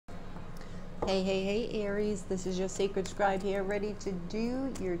Hey, hey, hey, Aries. This is your Sacred Scribe here, ready to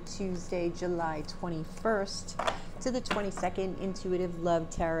do your Tuesday, July 21st to the 22nd Intuitive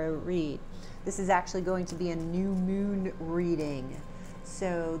Love Tarot read. This is actually going to be a new moon reading.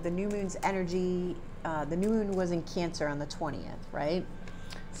 So the new moon's energy, the new moon was in Cancer on the 20th, right?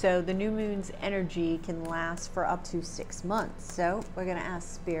 So the new moon's energy can last for up to 6 months. So we're going to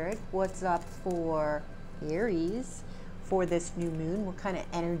ask Spirit, what's up for Aries for this new moon? What kind of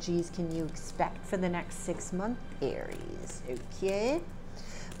energies can you expect for the next 6 months, Aries? Okay.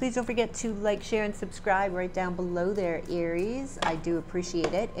 Please don't forget to like, share, and subscribe right down below there, Aries. I do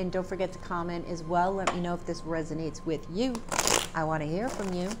appreciate it. And don't forget to comment as well. Let me know if this resonates with you. I want to hear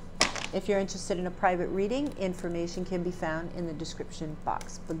from you. If you're interested in a private reading, information can be found in the description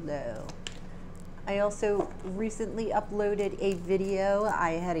box below. I also recently uploaded a video.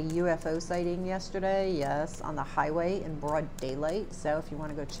 I had a UFO sighting yesterday, yes, on the highway in broad daylight. So if you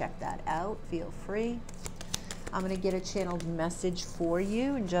want to go check that out, feel free. I'm going to get a channeled message for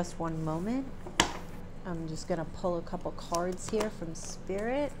you in just one moment. I'm just going to pull a couple cards here from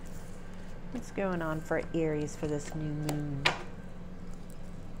Spirit. What's going on for Aries for this new moon?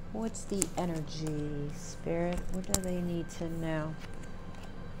 What's the energy, Spirit? What do they need to know?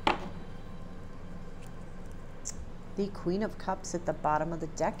 The Queen of Cups at the bottom of the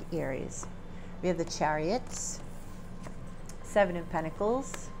deck, Aries. We have the Chariots, Seven of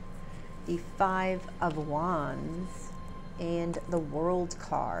Pentacles, the Five of Wands, and the World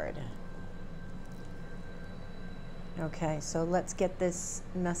card. Okay, so let's get this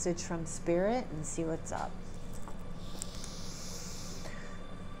message from Spirit and see what's up.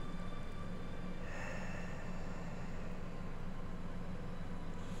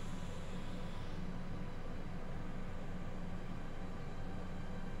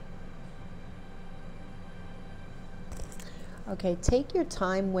 Okay, take your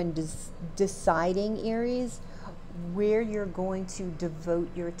time when deciding, Aries, where you're going to devote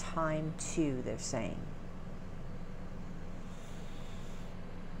your time to, they're saying.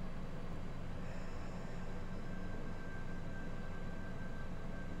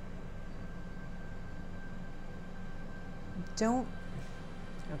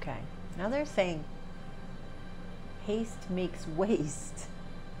 Okay, now they're saying haste makes waste.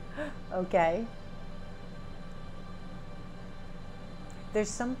 Okay. There's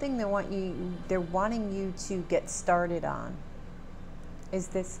something they're wanting you to get started on. Is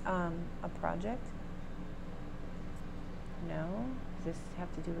this a project? No? Does this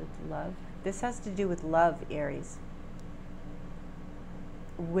have to do with love? This has to do with love, Aries.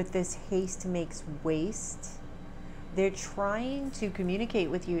 With this haste makes waste. They're trying to communicate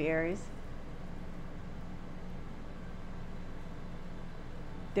with you, Aries.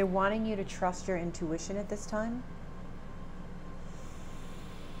 They're wanting you to trust your intuition at this time.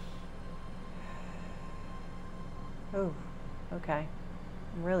 Oh, okay.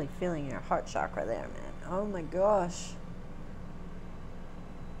 I'm really feeling your heart chakra there, man. Oh my gosh.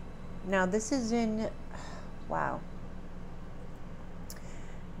 Now this is in, wow.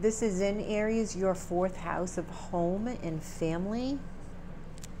 This is in Aries, your 4th house of home and family.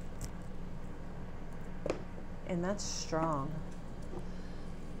 And that's strong.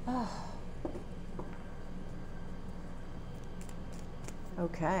 Oh.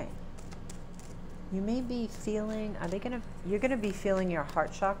 Okay. You may be feeling, you're gonna be feeling your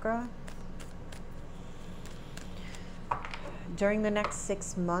heart chakra during the next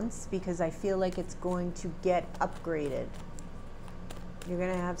 6 months, because I feel like it's going to get upgraded. You're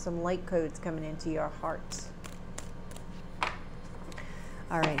gonna have some light codes coming into your heart.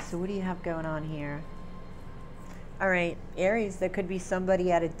 All right, so what do you have going on here? All right, Aries, there could be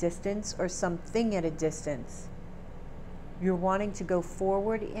somebody at a distance or something at a distance. You're wanting to go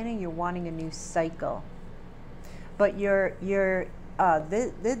forward in it. You're wanting a new cycle, but this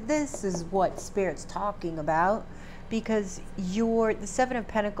is what Spirit's talking about, because the 7 of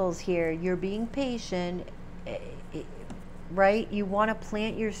Pentacles here. You're being patient, right? You want to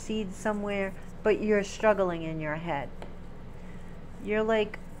plant your seed somewhere, but you're struggling in your head. You're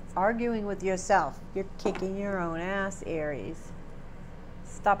like arguing with yourself. You're kicking your own ass, Aries.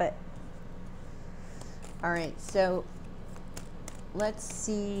 Stop it. All right, so let's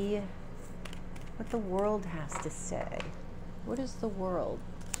see what the world has to say. What is the world?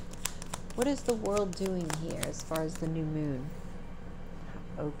 What is the world doing here as far as the new moon?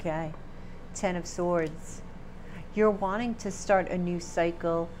 Okay. 10 of Swords. You're wanting to start a new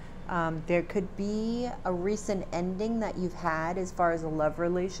cycle. There could be a recent ending that you've had as far as a love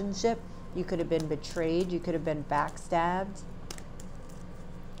relationship. You could have been betrayed. You could have been backstabbed.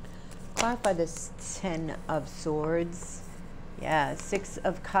 Clarify this 10 of Swords. Yeah, 6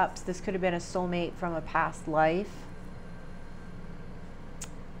 of Cups. This could have been a soulmate from a past life.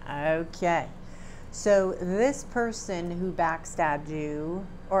 Okay. So this person who backstabbed you,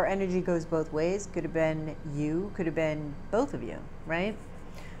 or energy goes both ways, could have been you, could have been both of you, right?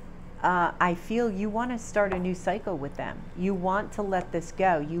 I feel you want to start a new cycle with them. You want to let this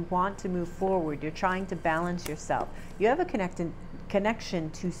go. You want to move forward. You're trying to balance yourself. You have a connection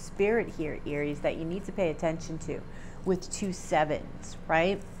to spirit here, Aries, that you need to pay attention to with 2 7s,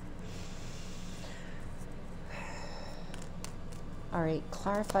 right? All right,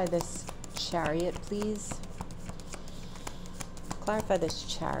 clarify this Chariot, please. Clarify this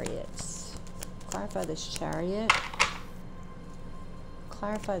Chariot. Clarify this Chariot.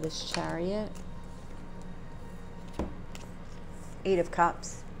 Clarify this Chariot. 8 of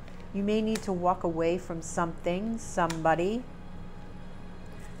Cups. You may need to walk away from something, somebody.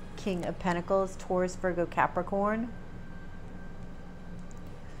 King of Pentacles, Taurus, Virgo, Capricorn.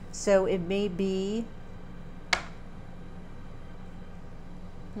 So it may be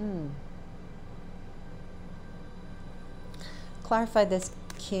clarify this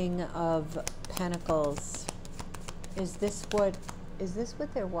King of Pentacles. Is this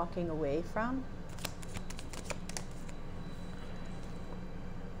what they're walking away from?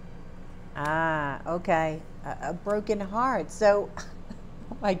 Ah, okay. A broken heart. So,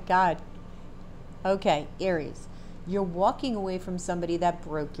 oh my God. Okay, Aries, you're walking away from somebody that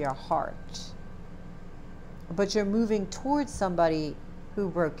broke your heart. But you're moving towards somebody who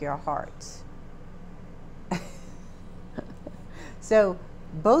broke your heart. So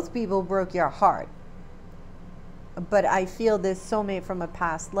both people broke your heart, but I feel this soulmate from a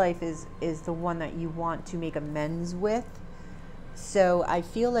past life is the one that you want to make amends with. So I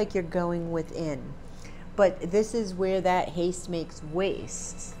feel like you're going within, but this is where that haste makes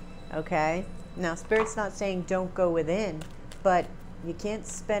waste. Okay, now Spirit's not saying don't go within, but you can't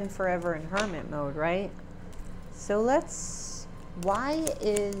spend forever in hermit mode, right? So let's, why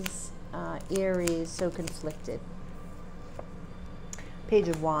is Aries so conflicted? Page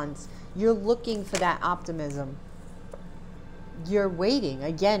of Wands. You're looking for that optimism. You're waiting.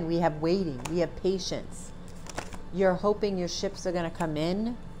 Again, we have waiting. We have patience. You're hoping your ships are going to come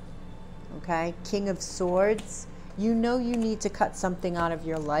in. Okay. King of Swords. You know you need to cut something out of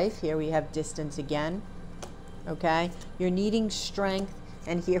your life. Here we have distance again. Okay. You're needing strength.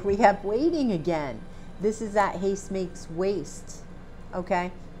 And here we have waiting again. This is that haste makes waste.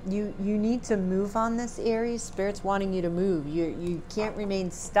 Okay. You need to move on this, Aries. Spirit's wanting you to move. You can't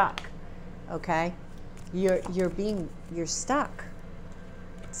remain stuck. Okay? You're stuck.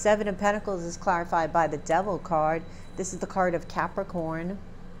 7 of Pentacles is clarified by the Devil card. This is the card of Capricorn.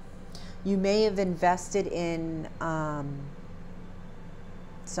 You may have invested in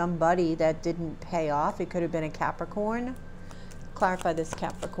somebody that didn't pay off. It could have been a Capricorn. Clarify this,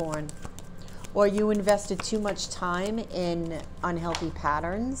 Capricorn. Or you invested too much time in unhealthy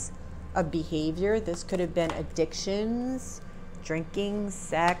patterns of behavior. This could have been addictions, drinking,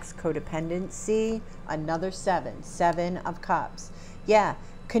 sex, codependency. Another 7. 7 of Cups. Yeah,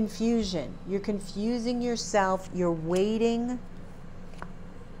 confusion. You're confusing yourself. You're waiting.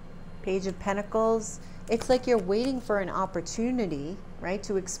 Page of Pentacles. It's like you're waiting for an opportunity, right,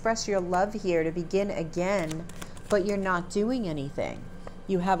 to express your love here, to begin again, but you're not doing anything.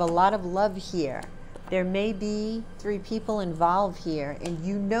 You have a lot of love here. There may be 3 people involved here, and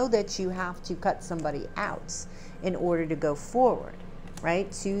you know that you have to cut somebody out in order to go forward,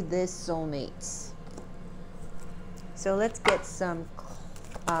 right, to this soulmate. So let's get some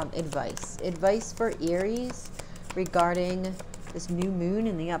advice. Advice for Aries regarding this new moon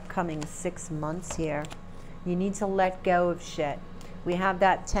in the upcoming 6 months here. You need to let go of shit. We have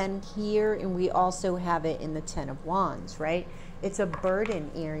that 10 here, and we also have it in the 10 of Wands, right? It's a burden,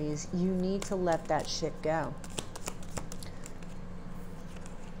 Aries. You need to let that shit go.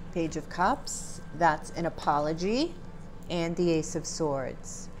 Page of Cups. That's an apology. And the Ace of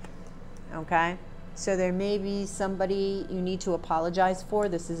Swords. Okay? So there may be somebody you need to apologize for.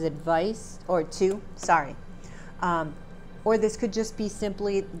 This is advice. Or 2. Sorry. Or this could just be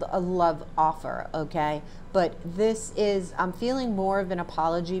simply a love offer, okay? But this is, I'm feeling more of an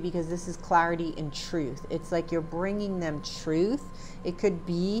apology because this is clarity and truth. It's like you're bringing them truth. It could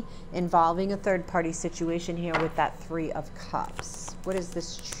be involving a third-party situation here with that 3 of Cups. What is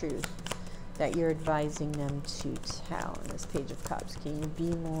this truth that you're advising them to tell in this Page of Cups? Can you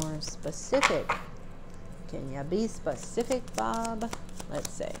be more specific? Can you be specific, Bob?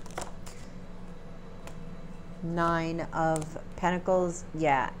 Let's see. 9 of Pentacles,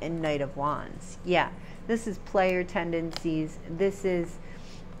 yeah, and Knight of Wands. Yeah, this is player tendencies. This is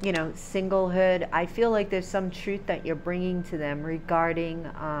you know, singlehood. I feel like there's some truth that you're bringing to them regarding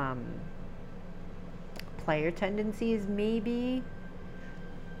player tendencies, maybe.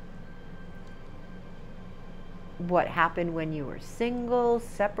 What happened when you were single,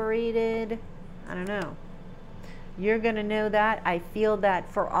 separated, I don't know. You're gonna know that. I feel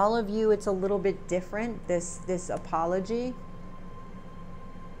that for all of you, it's a little bit different, this apology.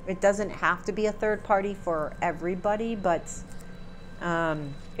 It doesn't have to be a third party for everybody, but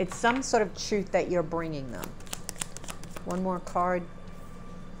it's some sort of truth that you're bringing them. One more card.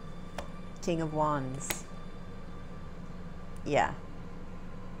 King of Wands. Yeah.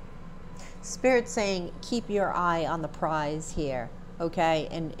 Spirit's saying keep your eye on the prize here, okay?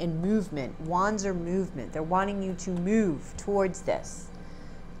 And movement. Wands are movement. They're wanting you to move towards this.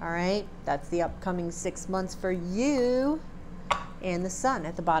 All right? That's the upcoming 6 months for you. And the Sun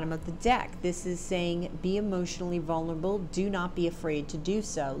at the bottom of the deck. This is saying be emotionally vulnerable. Do not be afraid to do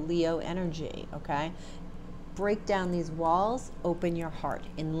so. Leo energy, okay? Break down these walls. Open your heart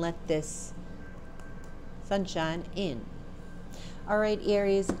and let this sunshine in. All right,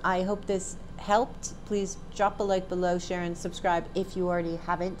 Aries, I hope this helped. Please drop a like below, share, and subscribe if you already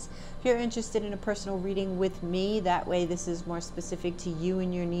haven't. If you're interested in a personal reading with me, that way this is more specific to you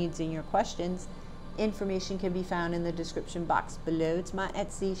and your needs and your questions, information can be found in the description box below. It's my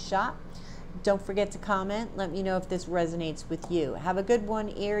Etsy shop. Don't forget to comment. Let me know if this resonates with you. Have a good one,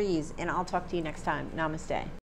 Aries, and I'll talk to you next time. Namaste.